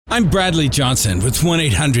I'm Bradley Johnson with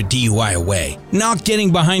 1-800-DUI-AWAY. Not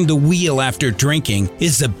getting behind the wheel after drinking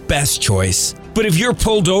is the best choice. But if you're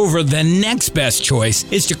pulled over, the next best choice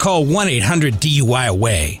is to call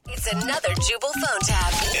 1-800-DUI-AWAY. It's another Jubal phone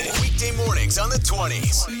tab. Weekday mornings on the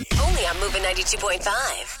 20s. Only on Moving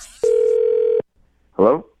 92.5.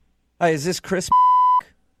 Hello? Hi, is this Chris?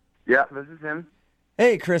 Yeah, this is him.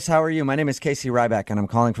 Hey, Chris, how are you? My name is Casey Ryback, and I'm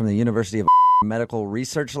calling from the University of Medical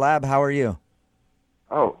Research Lab. How are you?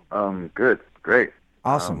 Oh, good. Great.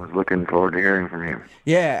 Awesome. I was looking forward to hearing from you.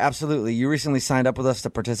 Yeah, absolutely. You recently signed up with us to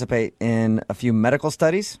participate in a few medical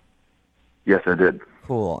studies? Yes, I did.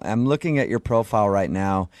 Cool. I'm looking at your profile right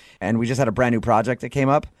now, and we just had a brand new project that came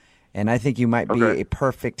up, and I think you might be a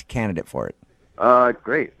perfect candidate for it.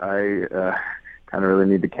 Great. I kind of really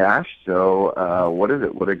need the cash, so what is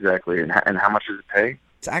it? What exactly, and how much does it pay?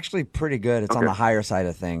 It's actually pretty good. It's on the higher side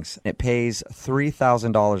of things. It pays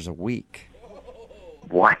 $3,000 a week.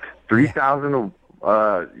 What? 3,000?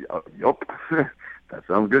 Yup. That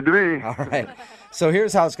sounds good to me. All right. So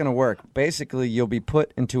here's how it's going to work. Basically, you'll be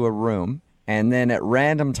put into a room, and then at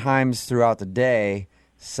random times throughout the day,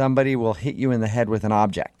 somebody will hit you in the head with an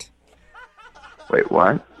object. Wait,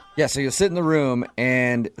 what? Yeah, so you'll sit in the room,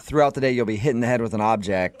 and throughout the day, you'll be hitting the head with an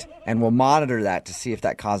object, and we'll monitor that to see if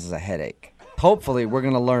that causes a headache. Hopefully, we're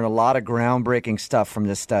going to learn a lot of groundbreaking stuff from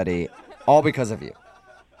this study, all because of you.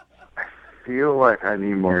 I feel like I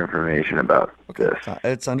need more information about this.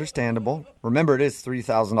 It's understandable. Remember, it is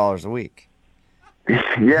 $3,000 a week.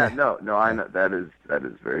 Yeah, no, I know that is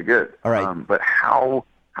very good. All right. But how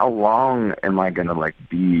long am I gonna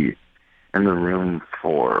be in the room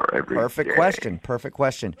for every day? Perfect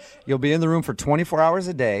question. You'll be in the room for 24 hours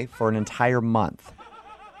a day for an entire month.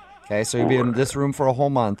 Okay, so you'll be in this room for a whole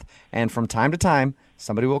month, and from time to time,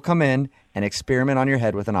 somebody will come in and experiment on your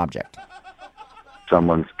head with an object.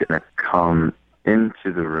 Someone's gonna come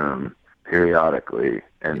into the room periodically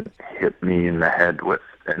and hit me in the head with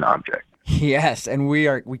an object. Yes, and we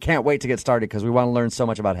can't wait to get started because we want to learn so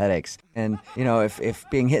much about headaches. And, if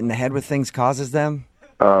being hit in the head with things causes them?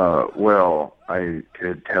 Well, I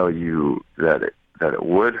could tell you that it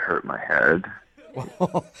would hurt my head.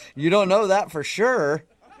 Well, you don't know that for sure.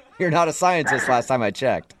 You're not a scientist last time I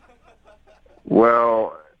checked.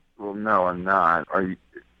 Well, no, I'm not.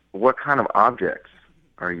 What kind of objects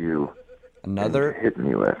are you hitting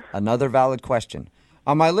me with? Another valid question.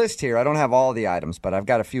 On my list here, I don't have all the items, but I've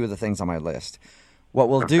got a few of the things on my list. What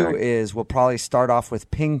we'll do is we'll probably start off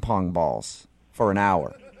with ping pong balls for an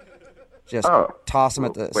hour. Just toss them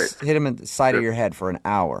hit them at the side of your head for an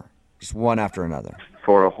hour, just one after another.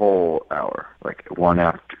 For a whole hour, like one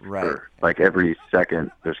after. Right. Like every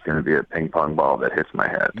second, there's going to be a ping pong ball that hits my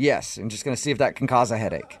head. Yes, and just going to see if that can cause a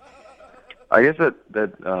headache. I guess that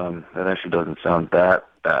actually doesn't sound that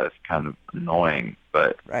bad. It's kind of annoying,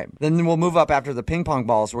 but... Right. Then we'll move up after the ping pong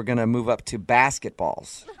balls. We're going to move up to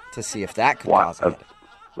basketballs to see if that could cause a headache.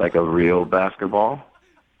 Like a real basketball?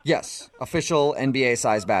 Yes. Official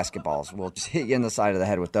NBA-sized basketballs. We'll just hit you in the side of the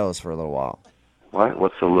head with those for a little while. What?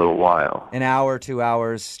 What's a little while? An hour, 2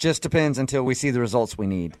 hours. Just depends until we see the results we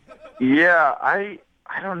need. Yeah, I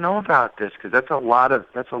don't know about this because that's a lot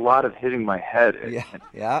of hitting my head.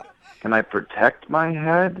 Yeah. Can I protect my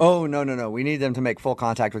head? Oh, no. We need them to make full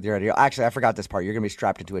contact with your head. Actually, I forgot this part. You're going to be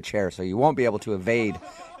strapped into a chair, so you won't be able to evade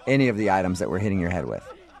any of the items that we're hitting your head with.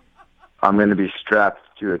 I'm going to be strapped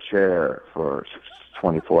to a chair for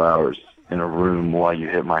 24 hours in a room while you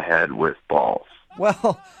hit my head with balls.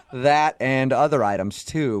 Well, that and other items,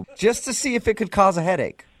 too, just to see if it could cause a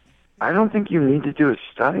headache. I don't think you need to do a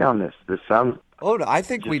study on this. This sounds... Oh, no, I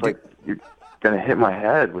think we do. You're going to hit my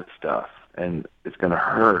head with stuff, and it's going to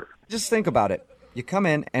hurt. Just think about it. You come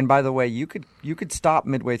in, and by the way, you could stop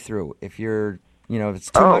midway through if you're, if it's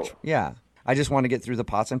too much. Yeah. I just want to get through the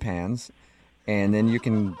pots and pans, and then you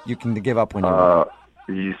can give up when you want.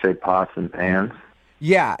 Did you say pots and pans?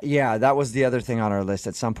 Yeah, that was the other thing on our list.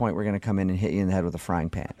 At some point, we're going to come in and hit you in the head with a frying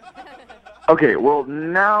pan. Okay, well,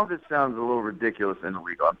 now this sounds a little ridiculous and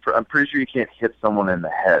illegal. I'm pretty sure you can't hit someone in the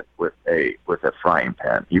head with a frying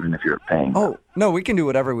pan, even if you're paying them. Oh, no, we can do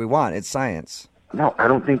whatever we want. It's science. No, I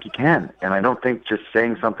don't think you can. And I don't think just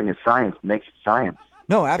saying something is science makes it science.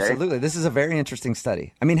 No, absolutely. Okay? This is a very interesting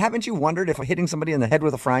study. I mean, haven't you wondered if hitting somebody in the head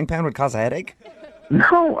with a frying pan would cause a headache?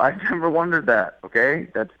 No, I've never wondered that, okay?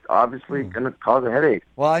 That's obviously going to cause a headache.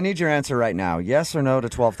 Well, I need your answer right now. Yes or no to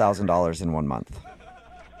 $12,000 in 1 month?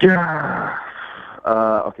 Yeah.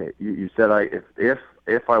 Okay, you said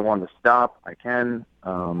if I want to stop, I can.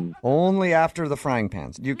 Only after the frying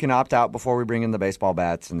pans. You can opt out before we bring in the baseball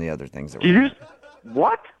bats and the other things that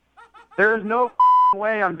What? There is no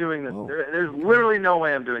way I'm doing this. There's literally no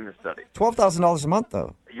way I'm doing this study. $12,000 a month,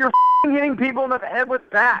 though. You're hitting people in the head with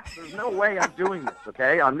bats. There's no way I'm doing this,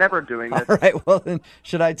 okay? I'm never doing this. All right, well, then,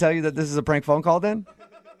 should I tell you that this is a prank phone call, then?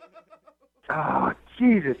 Oh,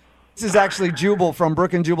 Jesus. This is actually Jubal from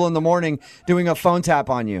Brook and Jubal in the Morning doing a phone tap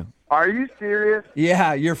on you. Are you serious?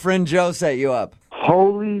 Yeah, your friend Joe set you up.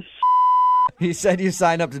 Holy He said you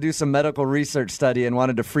signed up to do some medical research study and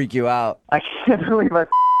wanted to freak you out. I can't believe I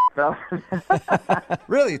fell.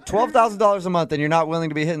 Really? $12,000 a month and you're not willing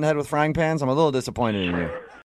to be hit in the head with frying pans? I'm a little disappointed in you.